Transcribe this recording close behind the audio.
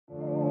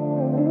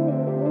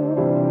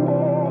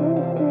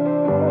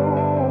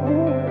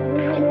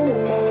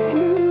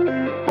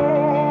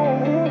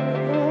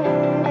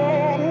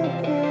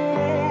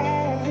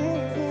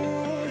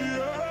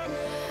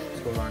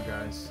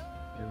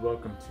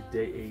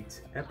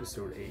8,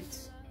 episode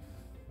 8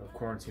 of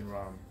Quarantine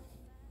ROM.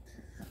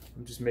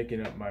 I'm just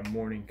making up my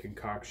morning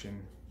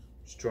concoction,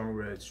 strong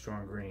reds,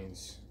 strong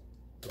greens,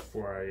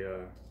 before I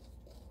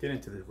get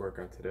into this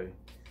workout today.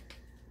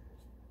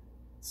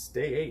 It's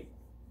day 8.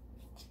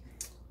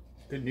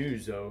 Good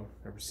news though,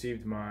 I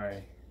received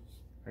my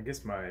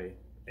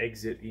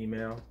exit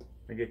email.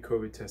 I get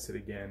COVID tested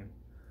again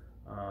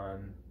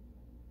on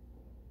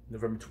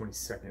November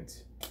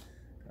 22nd.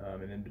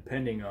 And then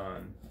depending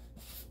on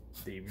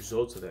the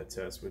results of that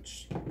test,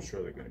 which I'm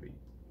sure they're going to be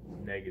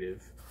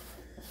negative,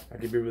 I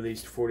could be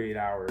released 48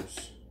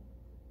 hours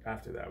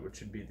after that, which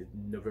would be the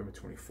November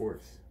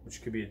 24th,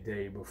 which could be a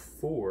day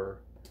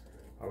before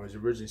I was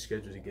originally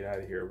scheduled to get out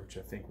of here, which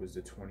I think was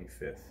the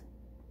 25th.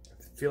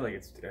 I feel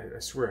like I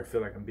swear I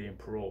feel like I'm being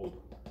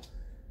paroled.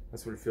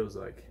 That's what it feels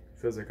like.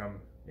 It feels like I'm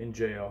in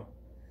jail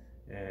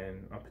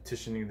and I'm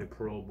petitioning the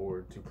parole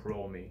board to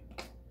parole me.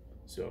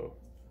 So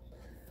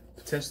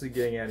potentially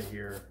getting out of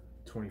here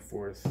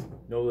 24th,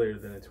 no later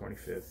than the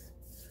 25th.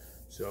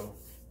 So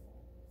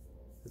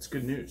that's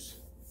good news.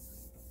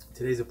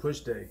 Today's a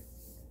push day.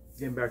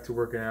 Getting back to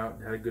working out.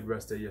 Had a good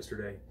rest day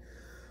yesterday.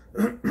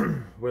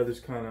 Weather's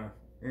kind of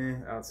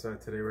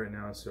outside today right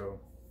now, so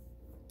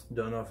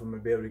don't know if I'm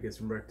gonna be able to get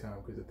some rec time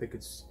because I think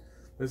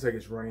looks like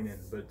it's raining,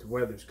 but the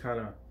weather's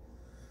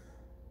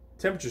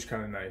temperature's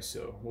kind of nice,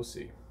 so we'll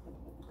see.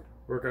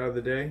 Workout of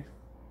the day,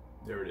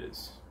 there it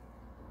is.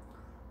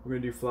 We're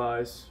gonna do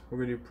flies, we're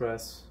gonna do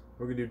press,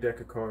 we're gonna do deck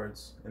of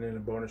cards, and then a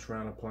bonus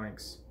round of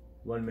planks,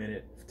 1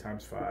 minute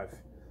times 5.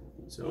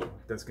 So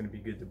that's gonna be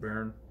good to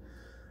burn.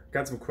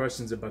 Got some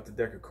questions about the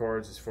deck of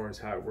cards as far as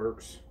how it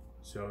works,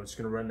 so I'm just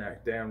gonna run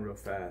that down real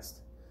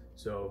fast.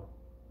 So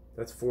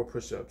that's 4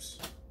 push-ups.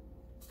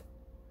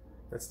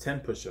 That's 10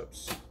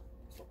 push-ups.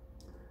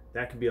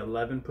 That could be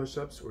 11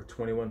 push-ups or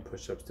 21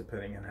 push-ups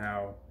depending on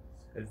how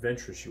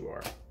adventurous you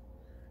are.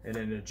 And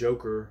then a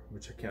joker,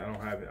 which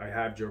I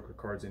have joker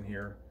cards in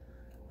here,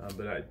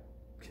 but I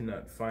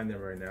cannot find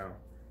them right now.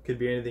 Could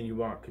be anything you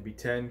want. Could be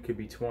 10, could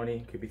be 20,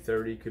 could be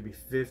 30, could be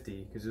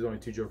 50, because there's only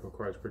 2 joker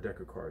cards per deck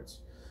of cards.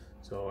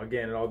 So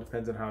again, it all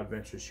depends on how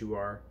adventurous you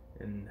are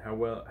and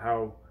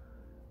how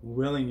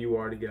willing you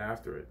are to get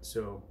after it.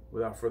 So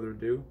without further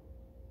ado,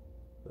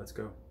 let's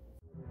go.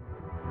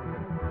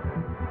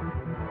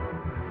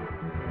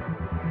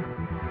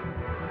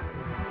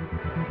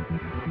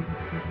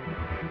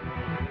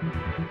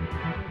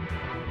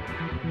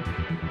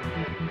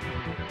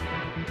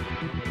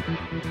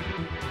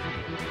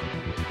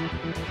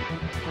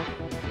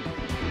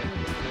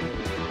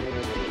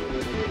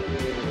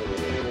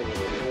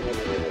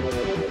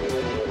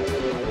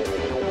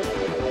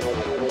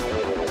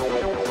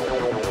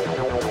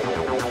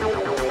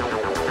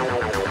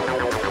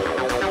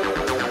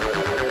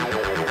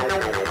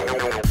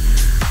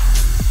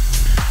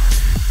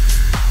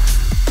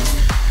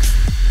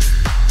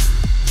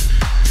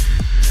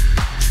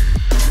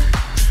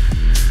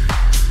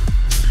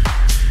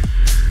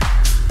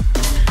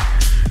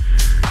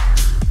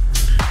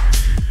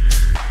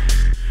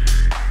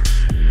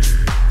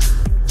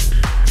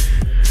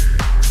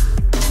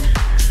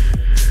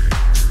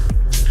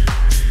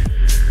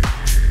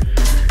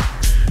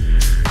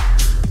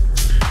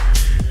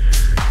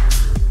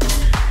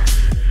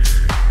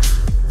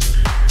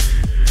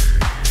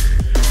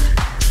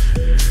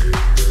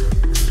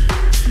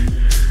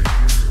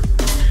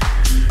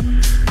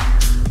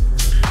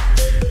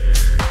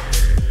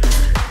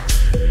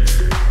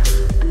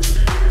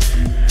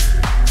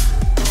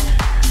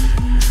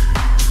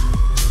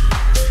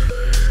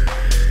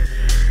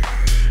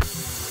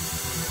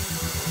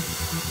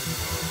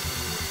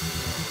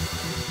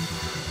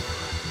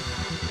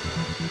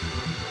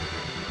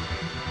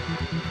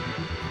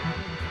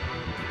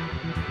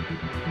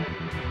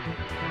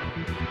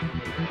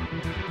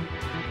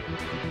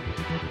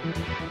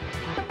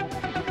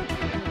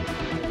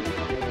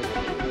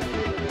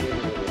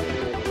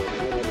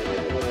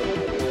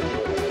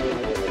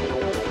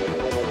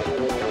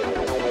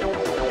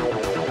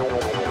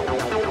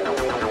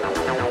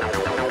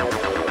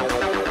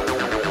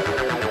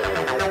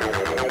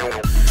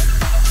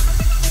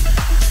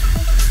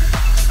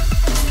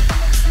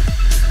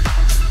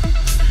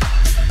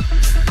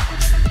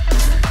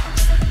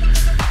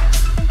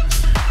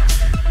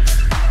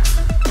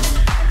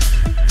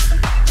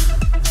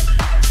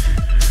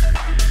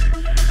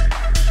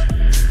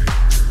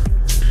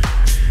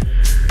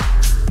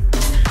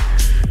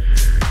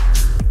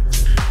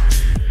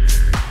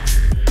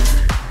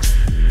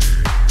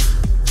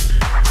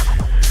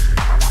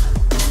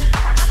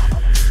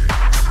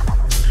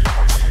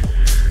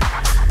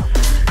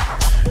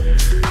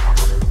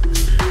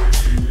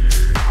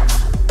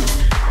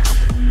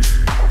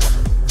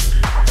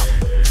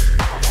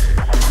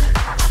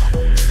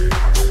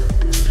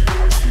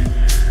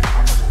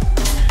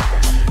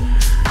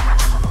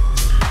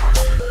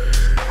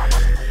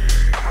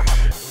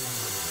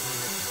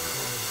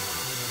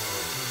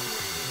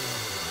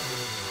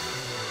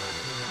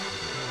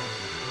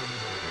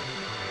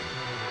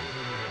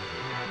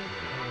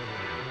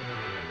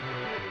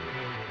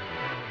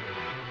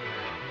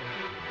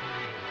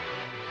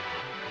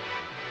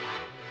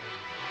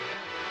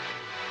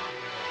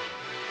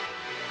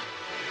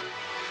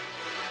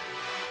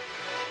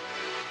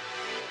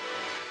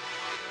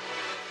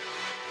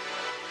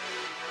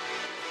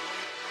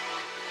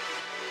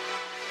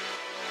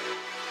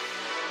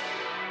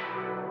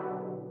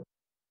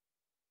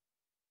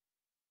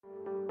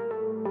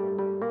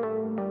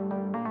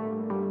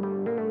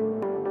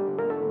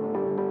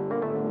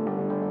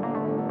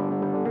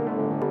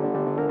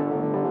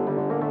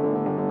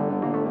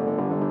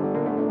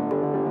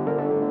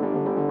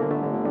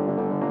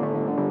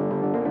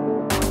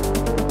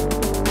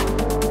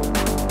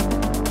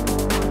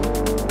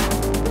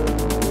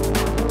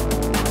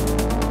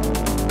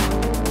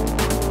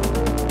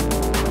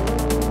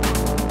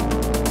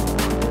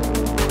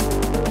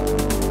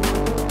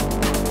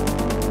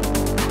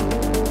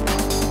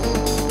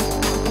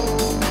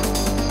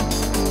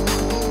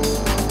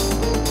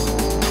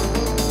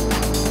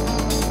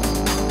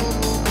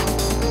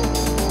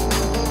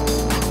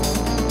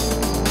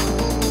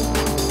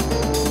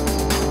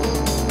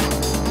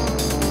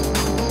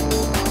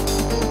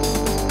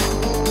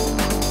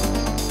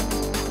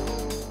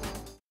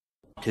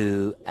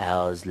 2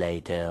 hours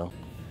later.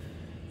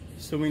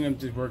 So we ended up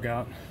this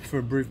workout for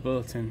a brief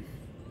bulletin.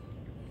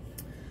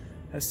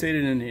 As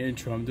stated in the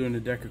intro, I'm doing a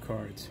deck of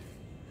cards.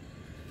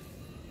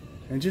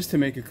 And just to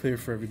make it clear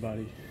for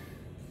everybody,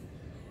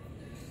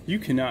 you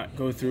cannot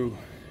go through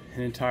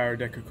an entire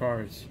deck of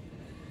cards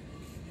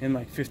in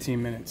like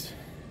 15 minutes,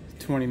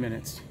 20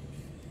 minutes,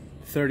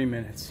 30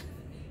 minutes,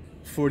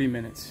 40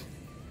 minutes,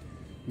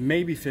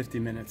 maybe 50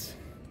 minutes.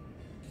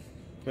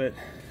 But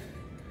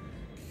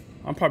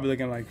I'm probably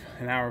looking like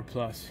an hour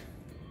plus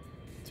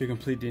to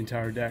complete the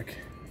entire deck.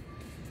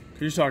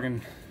 'Cause you're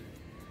talking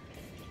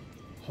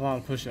a lot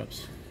of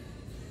push-ups.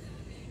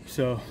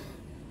 So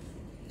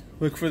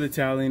look for the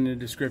tally in the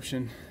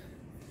description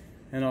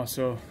and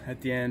also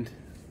at the end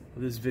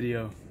of this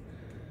video.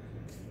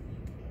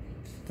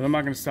 But I'm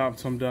not gonna stop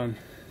until I'm done,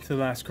 till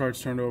the last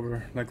card's turned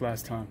over like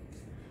last time.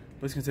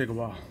 But it's gonna take a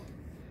while.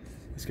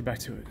 Let's get back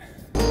to it.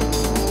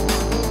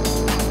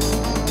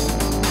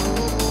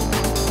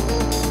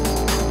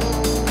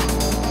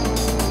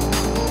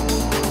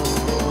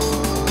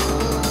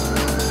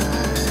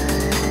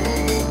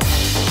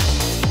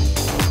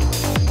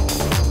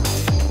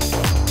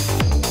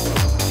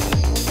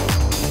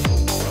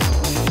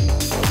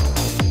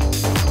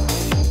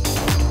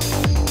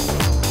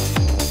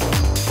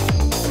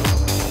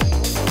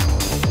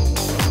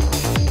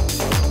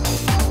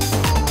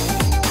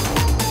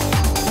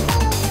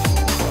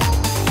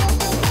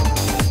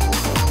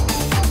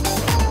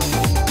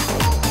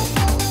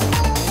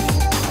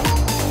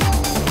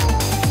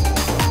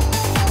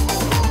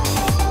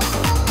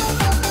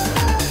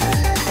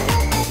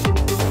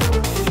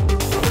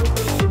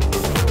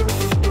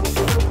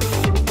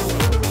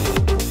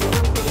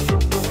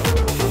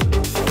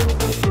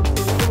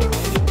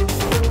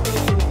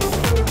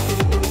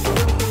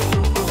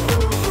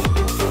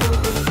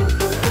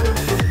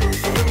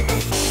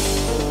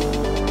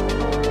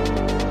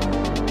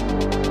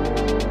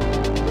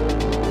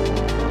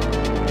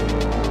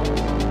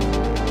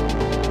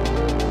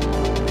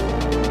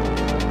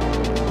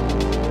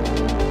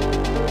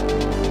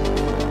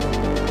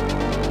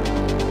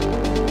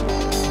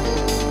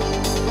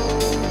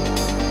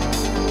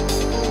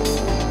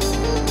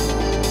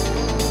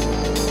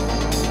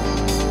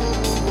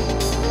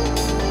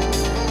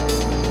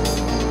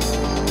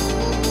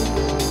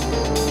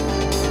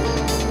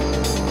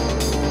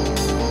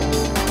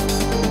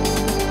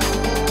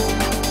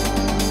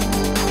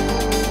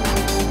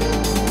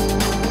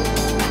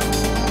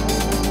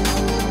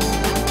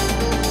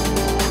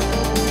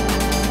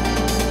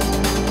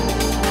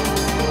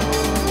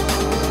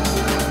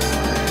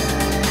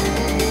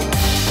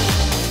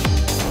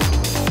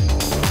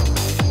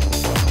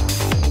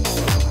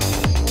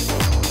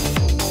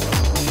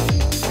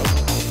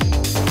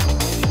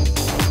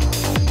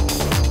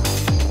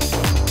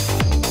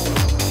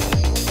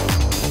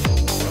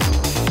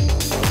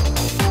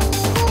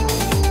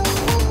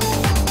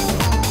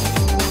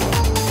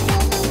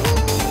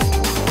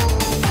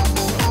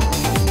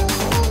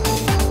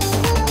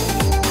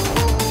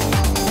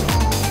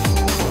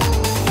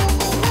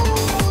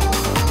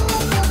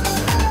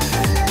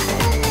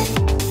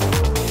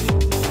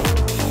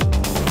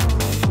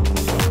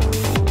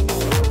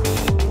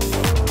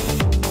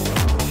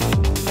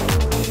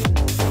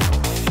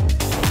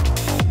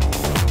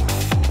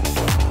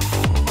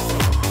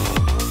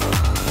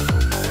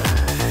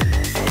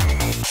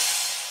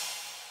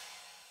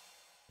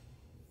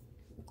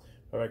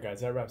 Alright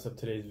guys, that wraps up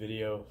today's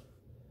video.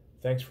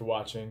 Thanks for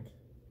watching.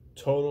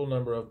 Total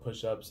number of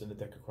push-ups in the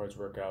deck of cards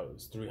workout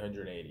is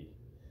 380.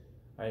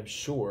 I am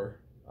sure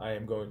I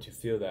am going to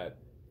feel that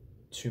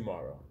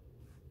tomorrow.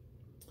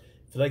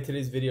 If you like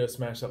today's video,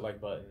 smash that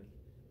like button.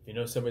 If you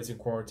know somebody's in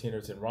quarantine or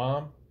it's in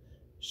ROM,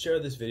 share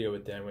this video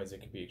with them as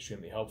it can be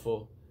extremely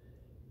helpful.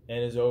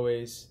 And as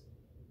always,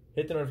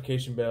 hit the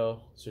notification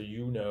bell so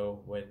you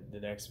know when the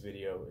next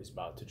video is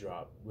about to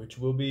drop, which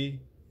will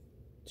be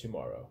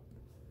tomorrow.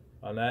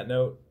 On that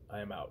note,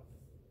 I am out.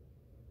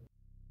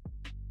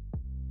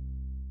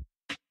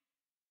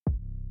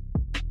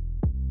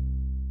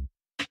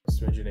 It's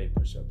 308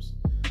 push-ups.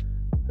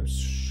 I'm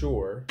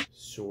sure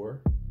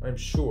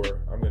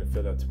I'm gonna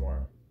feel that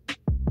tomorrow.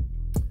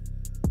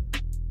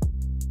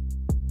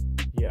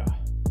 Yeah.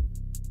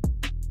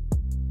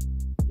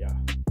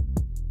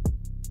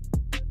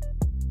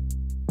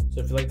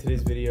 So if you like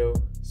today's video,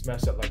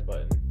 smash that like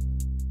button.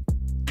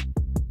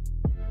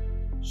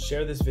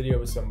 Share this video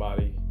with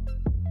somebody.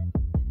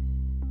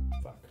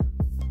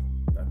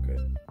 Not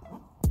good.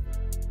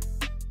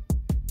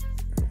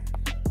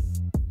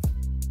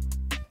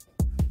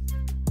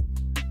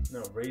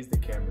 No, raise the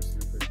camera,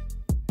 stupid.